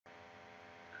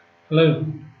Hello,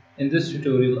 in this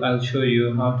tutorial I'll show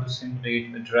you how to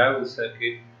simulate a driver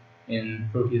circuit in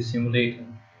Proteus Simulator.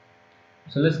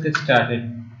 So let's get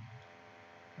started.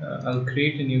 I'll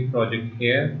create a new project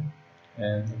here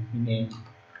and name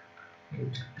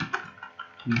it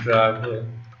driver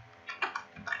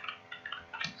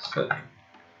circuit.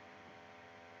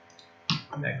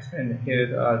 Next, and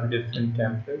here are the different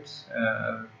templates.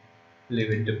 I'll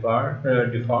leave it default,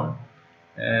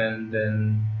 and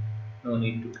then no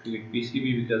need to create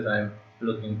PCB because I'm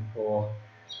looking for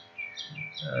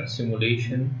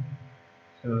simulation.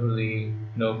 Similarly,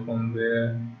 no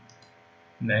firmware.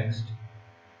 Next,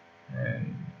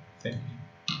 and finish.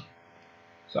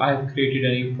 So I have created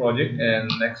a new project, and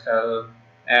next I'll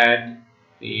add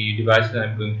the devices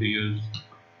I'm going to use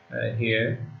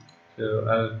here. So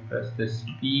I'll press this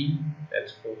P,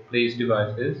 that's for place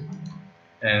devices,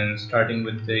 and starting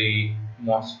with the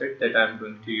MOSFET that I'm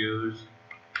going to use,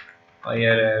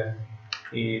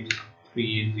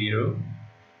 IR2101.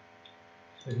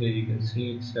 So here you can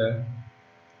see it's a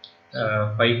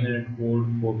 500 volt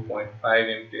 4.5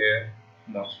 ampere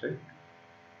MOSFET.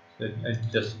 So I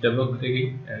just double click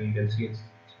it and you can see it's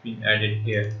been added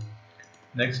here.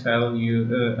 Next I'll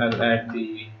add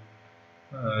the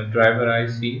driver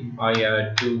IC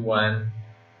IR21.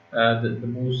 The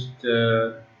most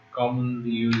commonly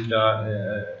used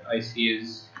IC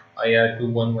is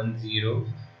IR2110,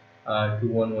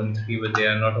 2113, but they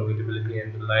are not available here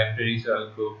in the library, so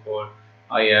I'll go for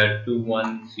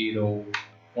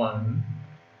IR2101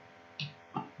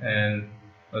 and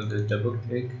I'll just double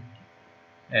click,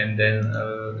 and then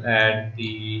I'll add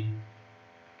the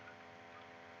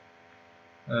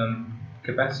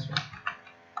capacitor.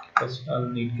 First I'll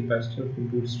need capacitor for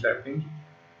bootstrapping.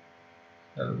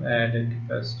 I'll add a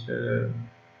capacitor.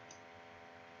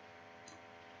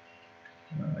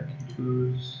 I can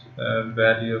choose a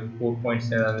value of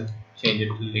 4.7. I'll change it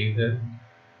to laser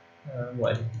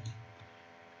while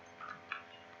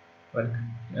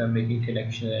making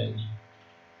connection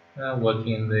and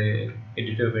working in the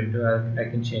editor window. I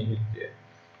can change it there.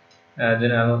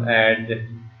 Then I'll add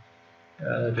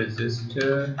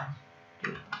resistor,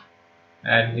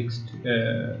 add in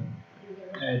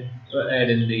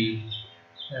the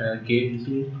gate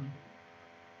loop.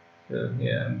 So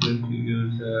yeah, I'm going to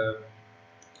use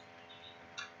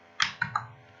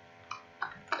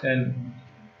 10.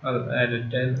 I'll add a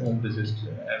 10 ohm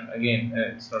resistor, and again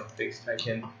it's not fixed, I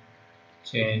can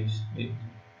change it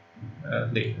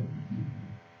later.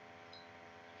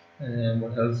 And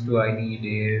what else do I need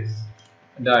is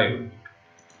a diode,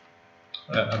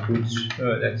 a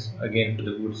bootstrap. That's again for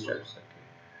the bootstrap circuit.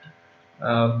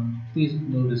 Please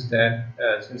notice that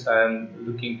since I am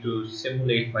looking to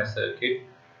simulate my circuit,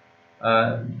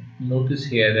 notice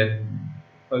here that,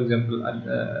 for example,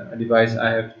 a device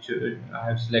I have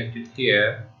selected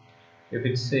here, if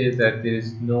it says that there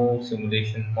is no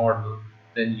simulation model,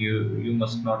 then you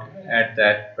must not add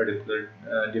that particular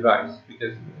device,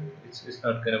 because it's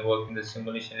not going to work in the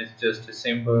simulation. It's just a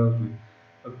symbol,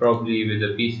 probably with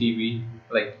a PCB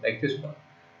like this one.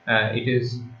 It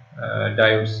is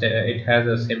diode. It has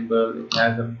a symbol. It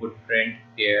has a footprint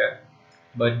here,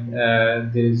 but there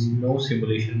is no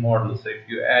simulation model. So if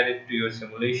you add it to your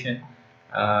simulation,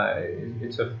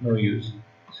 it's of no use.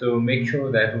 So make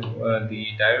sure that the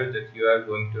diode that you are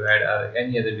going to add, or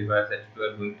any other device that you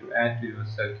are going to add to your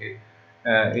circuit,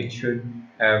 it should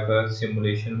have a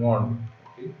simulation model.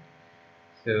 Okay,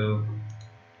 so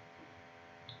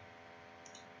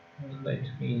let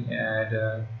me add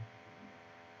a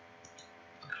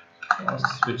fast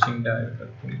switching diode.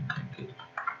 Let me make it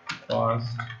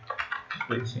fast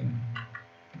switching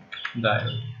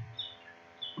diode.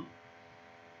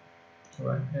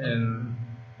 Right, and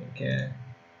okay.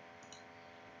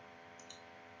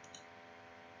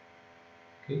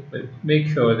 Okay, but make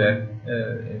sure that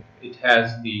it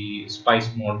has the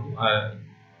SPICE model,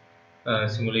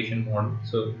 simulation model.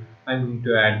 So I'm going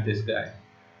to add this guy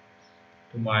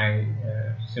to my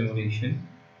simulation.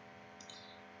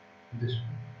 This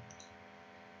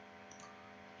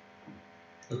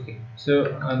one. Okay, so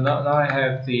now I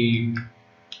have the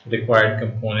required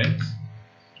components,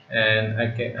 and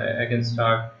I can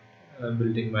start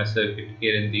building my circuit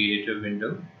here in the editor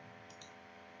window.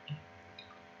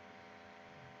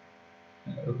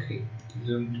 Okay,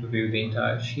 zoom to view the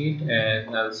entire sheet,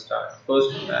 and I'll start.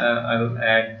 First, I'll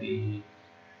add the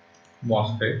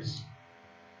MOSFETs.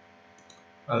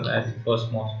 I'll add the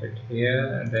first MOSFET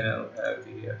here, and then I'll have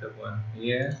the other one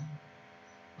here.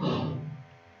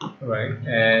 Right,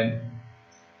 and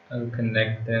I'll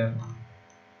connect them,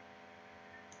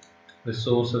 the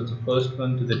source of the first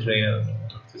one to the drain of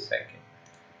the second.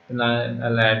 Then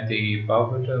I'll add the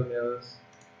power terminals.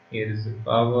 Here is the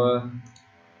power.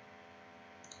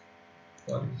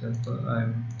 For example,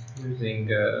 I'm using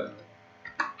a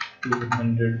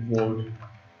 200-volt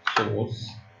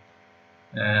source,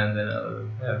 and then I'll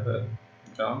have a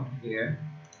ground here.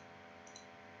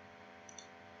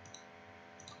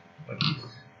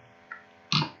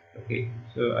 Okay,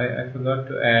 so I forgot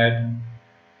to add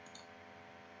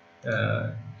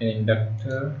an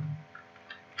inductor.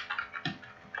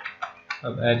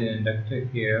 I'll add an inductor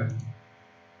here.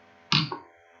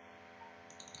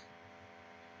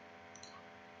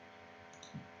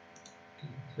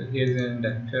 So here's an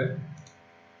inductor.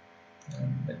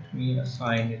 Let me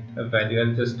assign it a value.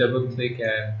 I'll just double click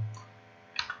and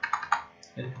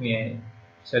let me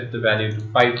set the value to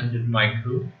 500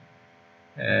 micro,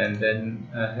 and then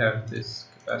I have this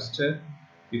capacitor.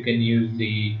 You can use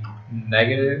the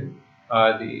negative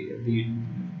or the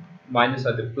minus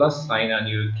or the plus sign on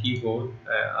your keyboard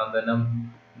on the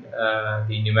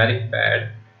numeric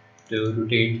pad to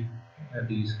rotate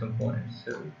these components.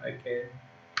 So I can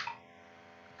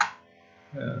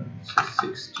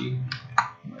 60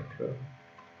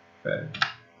 microfarad.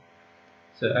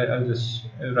 So I'll just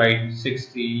write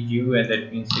 60 U, and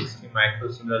that means 60 micro.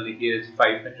 Similarly, here is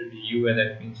 500 U, and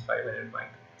that means 500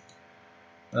 micro.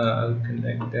 I'll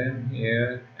connect them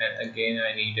here, and again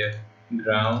I need a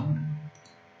ground.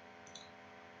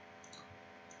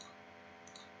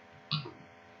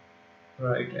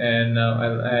 Right, and now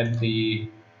I'll add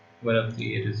one of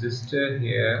the resistor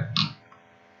here.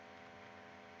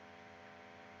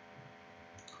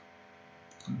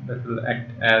 That will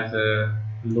act as a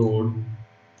load.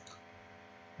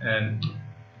 And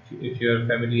if you are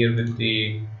familiar with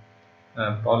the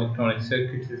polyphonic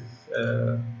circuit,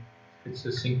 it's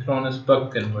a synchronous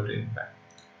buck converter. In fact,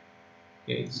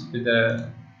 okay, it's with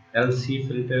a LC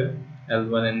filter.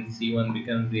 L1 and C1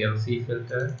 becomes the LC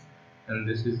filter, and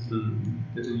this is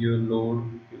your load.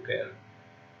 You can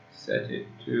set it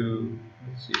to,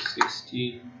 let's see,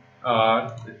 60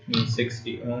 R, which means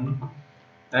 60 ohm,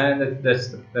 and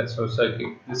that's our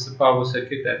circuit. This is a power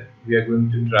circuit that we are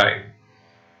going to drive.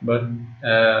 But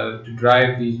to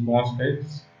drive these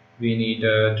MOSFETs, we need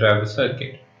a driver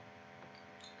circuit.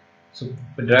 So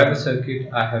for driver circuit,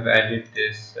 I have added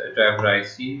this driver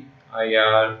IC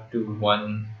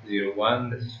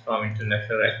IR2101. This is from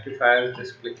International Rectifiers.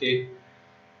 Just click it,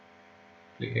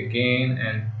 click again,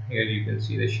 and here you can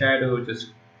see the shadow.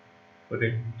 Just put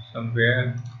it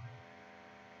somewhere.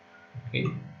 Okay.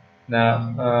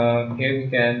 Now here we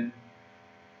can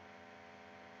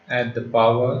add the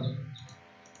power.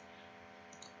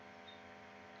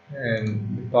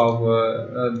 And the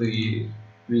power, the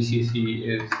VCC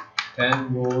is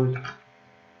 10 volt.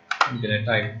 I'm gonna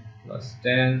type plus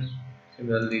 10.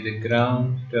 Similarly, the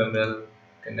ground terminal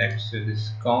connects to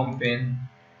this COM pin.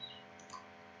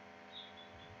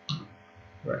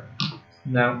 Right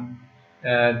now,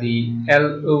 the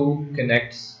LO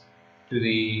connects to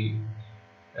the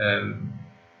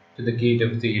gate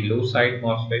of the low side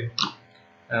MOSFET,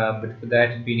 but for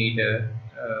that we need a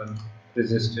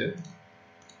resistor.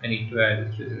 I need to add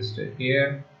this resistor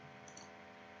here,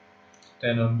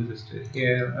 10 ohm resistor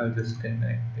here. I'll just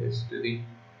connect this to the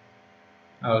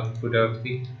output of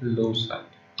the low side.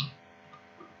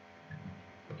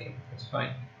 Okay, that's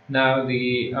fine. Now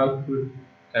the output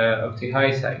of the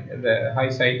high side. The high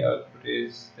side output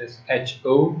is this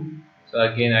HO. So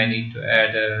again, I need to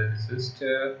add a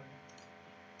resistor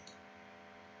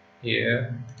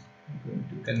here. I'm going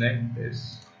to connect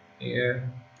this here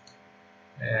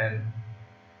and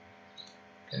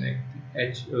connect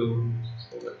the HO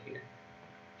over here.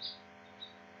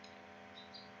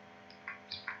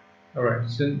 Alright,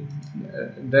 so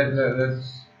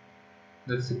that's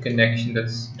the connection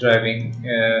that's driving.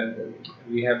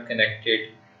 We have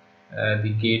connected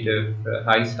the gate of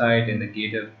high side and the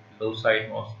gate of low side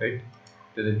MOSFET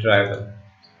to the driver.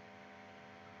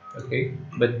 Okay,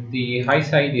 but the high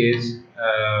side is,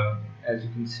 as you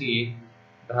can see,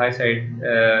 the high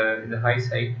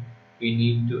side we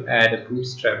need to add a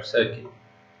bootstrap circuit.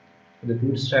 The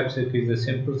bootstrap circuit is a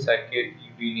simple circuit.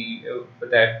 For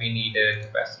that we need a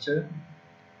capacitor,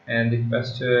 and the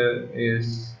capacitor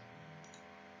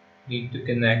need to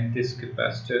connect this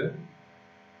capacitor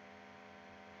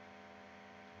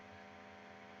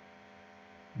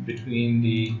between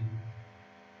the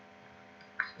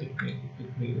it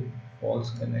may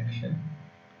false connection.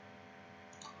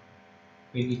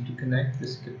 We need to connect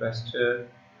this capacitor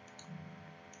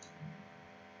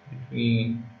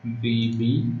between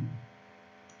VB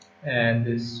and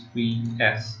this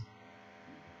VS.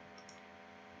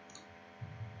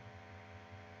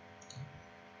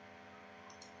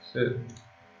 So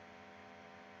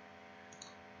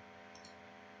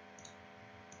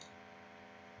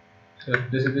So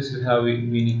this is how we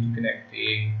need to connect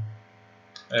the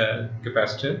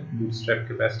capacitor, bootstrap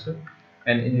capacitor,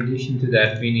 and in addition to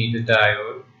that we need a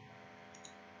diode,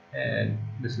 and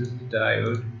this is the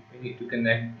diode. We need to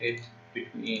connect it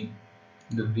between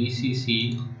the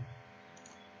VCC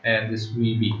and this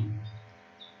VB.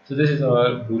 So this is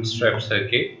our bootstrap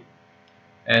circuit,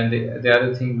 and the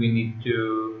other thing we need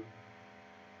to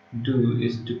do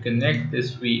is to connect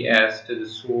this VS to the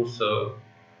source of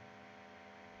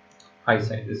high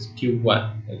side, this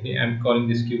Q1. Okay, I'm calling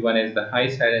this Q1 as the high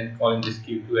side and calling this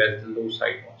Q2 as the low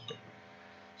side MOSFET.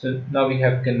 So now we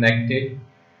have connected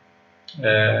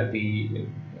the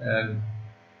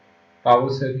power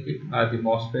circuit or the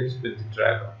MOSFETs with the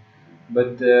driver,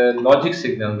 but the logic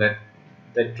signal that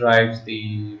drives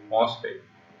the MOSFET,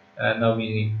 now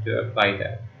we need to apply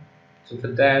that. So for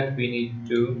that we need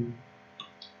to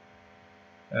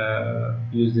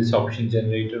use this option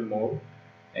generator mode,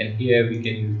 and here we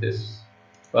can use this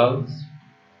pulse,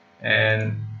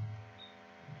 and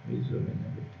we zoom in a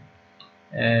bit,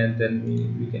 and then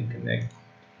we can connect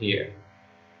here.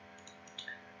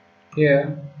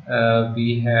 Here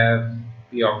we have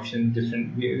the option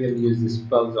different. We will use this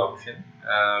pulse option.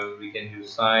 We can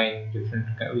use sine, different.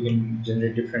 We can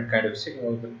generate different kind of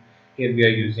signal, but here we are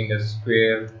using a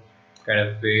square kind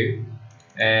of wave,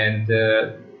 and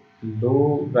the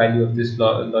low value of this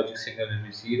logic signal will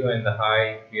be 0, and the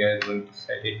high we are going to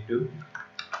set it to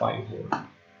 5 volt.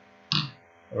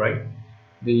 All right.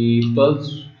 The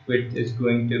pulse width is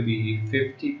going to be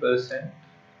 50%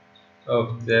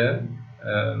 of the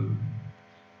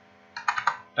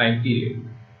time period.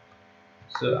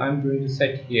 So I'm going to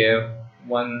set here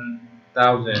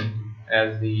 1000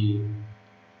 as the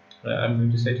I'm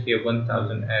going to set here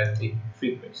 1000 as the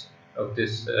frequency of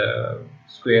this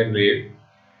square wave,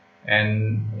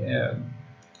 and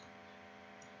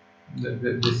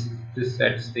this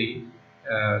sets the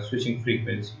switching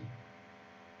frequency.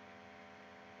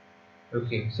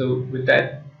 Okay, so with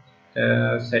that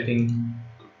setting,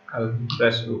 I'll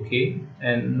press OK,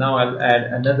 and now I'll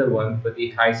add another one for the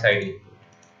high side input.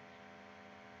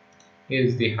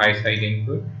 Here's the high side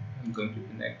input. I'm going to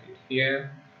connect it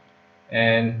here,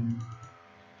 and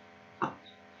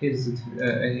here's a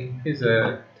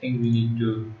thing we need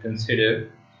to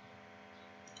consider,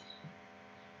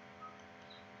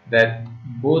 that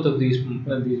both of these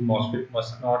MOSFET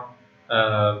must not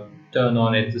turn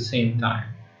on at the same time.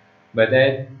 By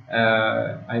that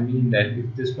I mean that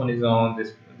if this one is on,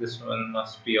 this one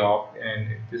must be off,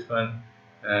 and if this one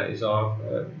is off,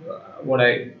 what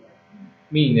I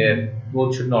mean that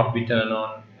both should not be turned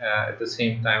on at the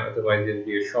same time, otherwise there will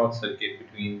be a short circuit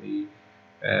between the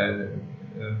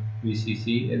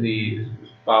VCC,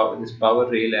 this power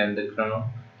rail and the ground.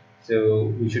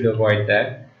 So we should avoid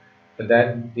that. For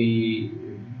that,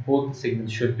 both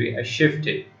signals should be a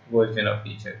shifted version of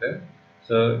each other.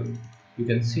 So you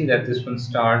can see that this one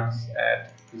starts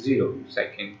at 0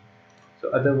 second.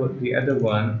 So the other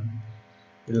one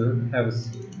will have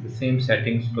the same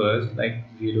settings first, like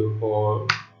 0 for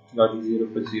logic 0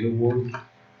 for 0 volt,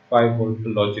 5 volt for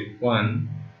logic 1,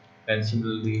 and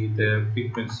similarly the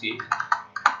frequency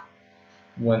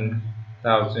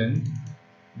 1000.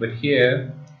 But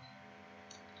here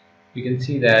you can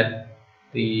see that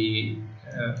the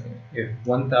if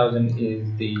 1000 is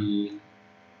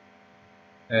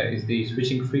the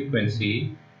switching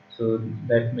frequency, so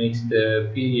that makes the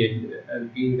period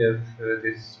of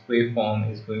this waveform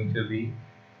is going to be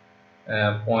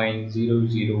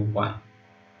 0.001.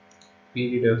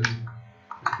 Period of this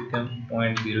becomes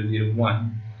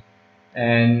 0.001,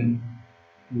 and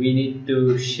we need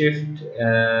to shift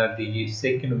the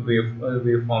second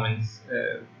waveform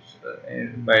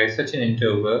by such an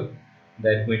interval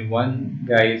that when one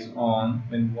guy is on,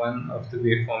 when one of the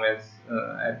waveform is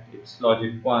at its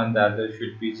logic 1, the other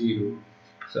should be 0.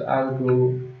 So I'll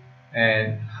go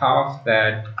and half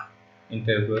that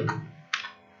interval,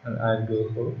 and I'll go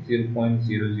for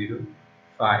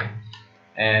 0.005,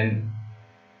 and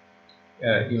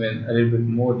even a little bit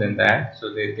more than that, so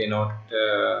they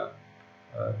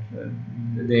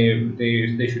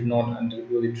should not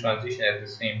undergo the transition at the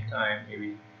same time,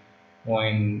 maybe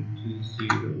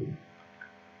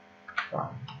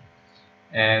 0.205,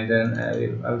 and then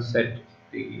I'll set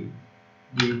the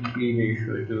DP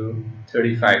ratio to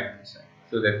 35%,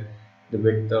 so that the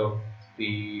width of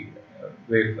the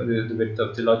the width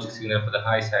of the logic signal for the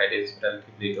high side is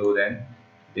relatively low than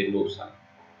the low side.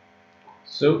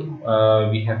 So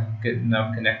we have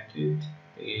now connected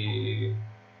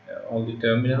all the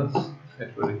terminals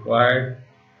that were required,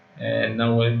 and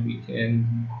now what we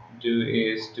can do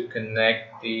is to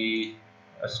connect the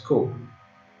scope.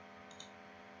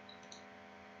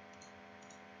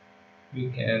 We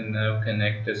can now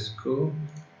connect the scope,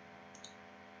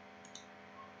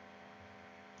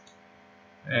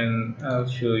 and I'll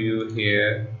show you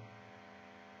here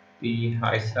the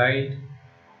high side,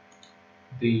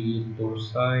 the low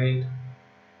side,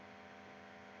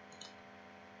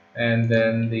 and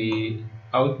then the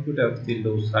output of the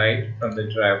low side from the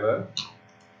driver.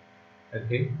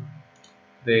 Okay,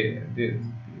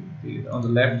 on the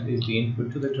left is the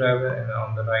input to the driver, and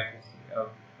on the right is the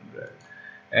output from the driver.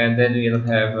 And then we'll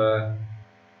have a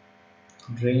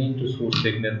drain to source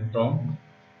signal from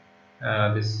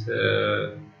this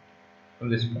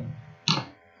point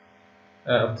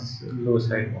of this low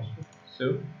side MOSFET.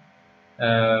 So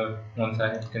once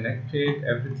I have connected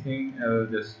everything, I'll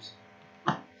just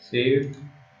save,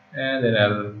 and then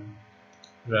I'll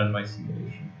run my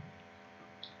simulation.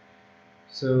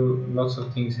 So lots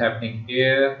of things happening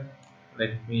here.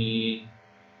 Let me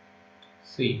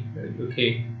see.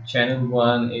 Okay, channel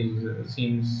 1 is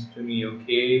seems to me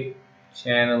okay.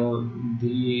 Channel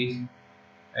D,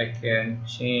 I can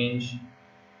change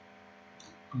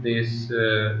this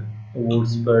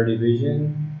volts per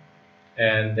division,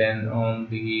 and then on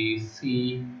the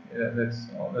C, that's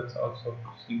also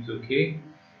seems okay.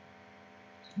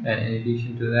 And in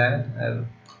addition to that, I'll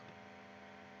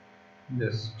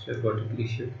just vertically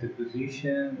shift the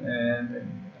position, and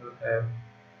then I'll have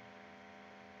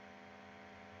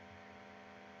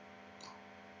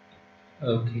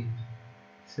okay.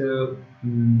 So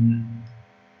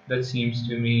that seems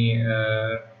to me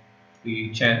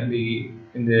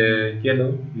in the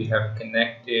yellow we have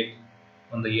connected.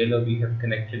 On the yellow we have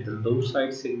connected the low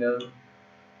side signal,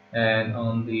 and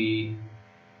on the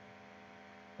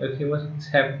okay, what's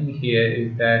happening here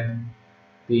is that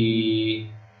the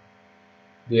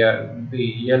the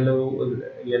yellow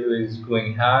is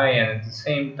going high, and at the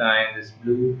same time this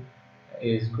blue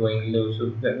is going low.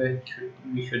 So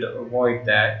we should avoid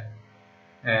that,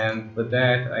 and for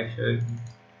that I should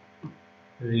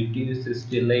reduce this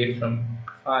delay from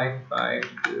 5.5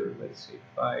 to, let's say,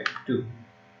 5.2,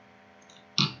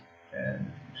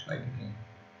 and try again.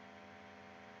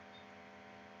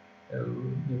 So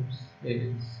oops,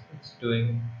 it's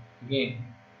doing it again.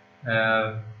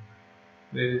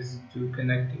 Where is 2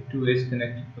 connected? 2 is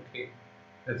connected. Okay,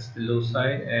 that's the low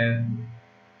side, and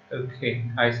okay,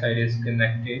 high side is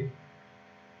connected.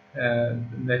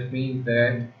 That means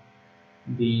that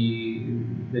the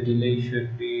delay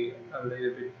should be a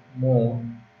little bit more.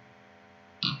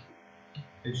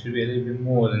 It should be a little bit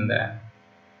more than that.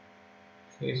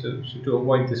 Okay, so to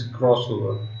avoid this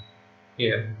crossover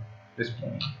here, this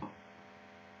point.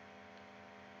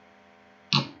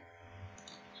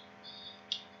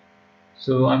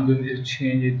 So I'm going to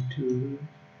change it to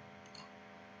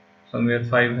somewhere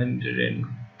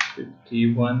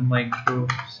 551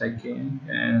 microsecond,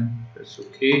 and that's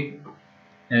okay.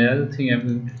 And the other thing I'm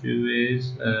going to do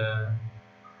is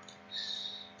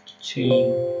to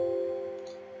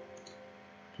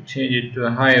change it to a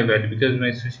higher value, because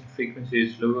my switching frequency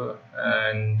is lower,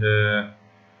 and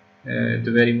at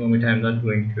the very moment I'm not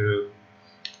going to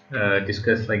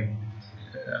discuss like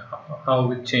how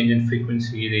with change in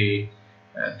frequency the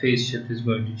phase shift is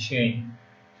going to change.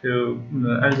 So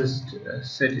I'll just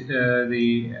set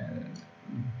the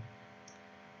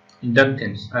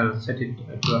inductance. I'll set it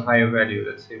to a higher value.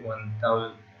 Let's say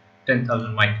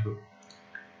 10,000 micro.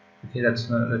 Okay, that's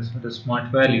not a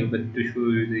smart value, but to show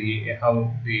you the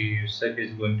how the circuit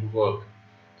is going to work.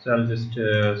 So I'll just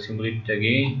simulate it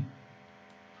again,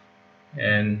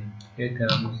 and here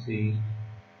comes the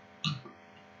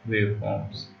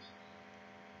waveforms.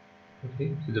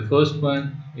 Okay, so the first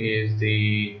one is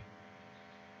the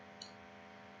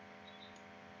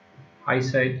high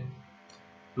side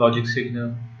logic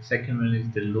signal, the second one is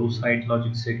the low side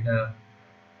logic signal,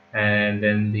 and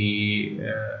then the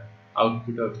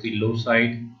output of the low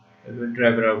side, the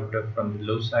driver output from the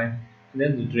low side, and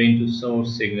then the drain to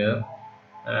source signal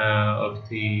of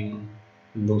the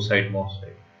low side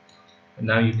MOSFET. And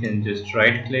now you can just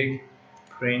right click,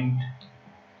 print,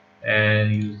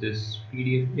 and use this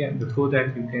PDF. Yeah, before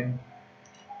that you can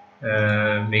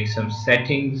make some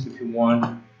settings if you want.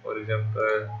 For example,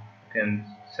 you can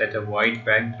set a white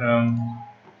background,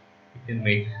 you can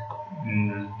make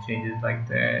changes like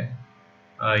that.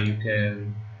 You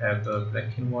can have a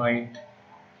black and white,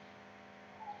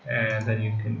 and then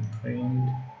you can print,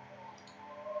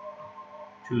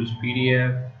 choose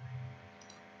PDF,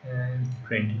 and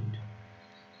print it.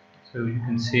 So you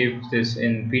can save this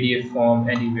in PDF form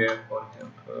anywhere. For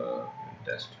example,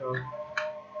 desktop,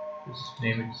 just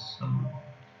name it some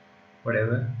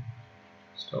whatever.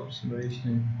 Stop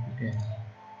simulation. You can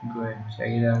go ahead and check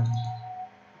it out.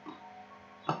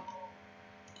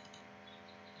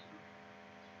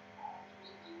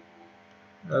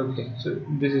 Okay, so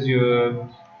this is your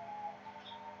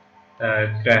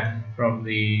graph from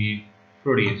the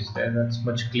Proteus, and that's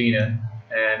much cleaner.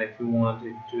 And if you want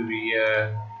it to be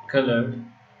colored,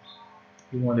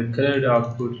 you want a colored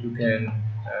output, you can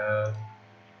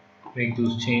make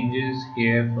those changes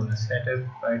here from the setup.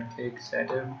 Right click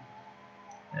setup,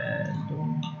 and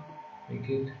don't make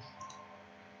it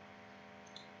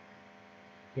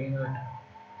cleaner.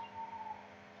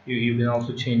 You can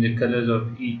also change the colors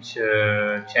of each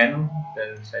channel,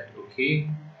 then set OK.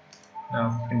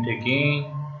 Now print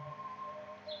again,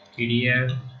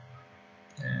 PDF,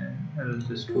 and I'll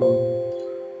just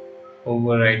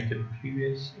overwrite the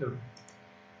previous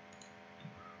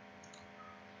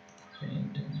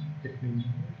and let me.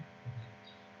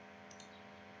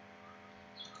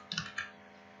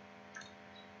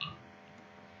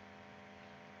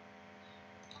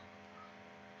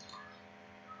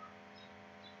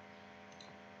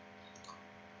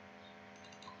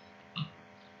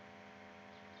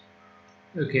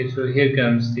 Okay, so here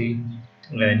comes the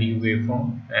new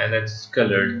waveform, and that's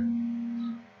colored.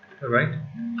 Alright,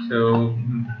 so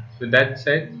with that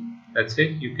said, that's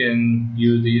it. You can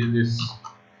use this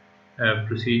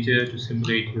procedure to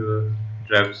simulate your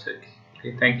driver circuit.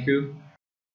 Okay, thank you.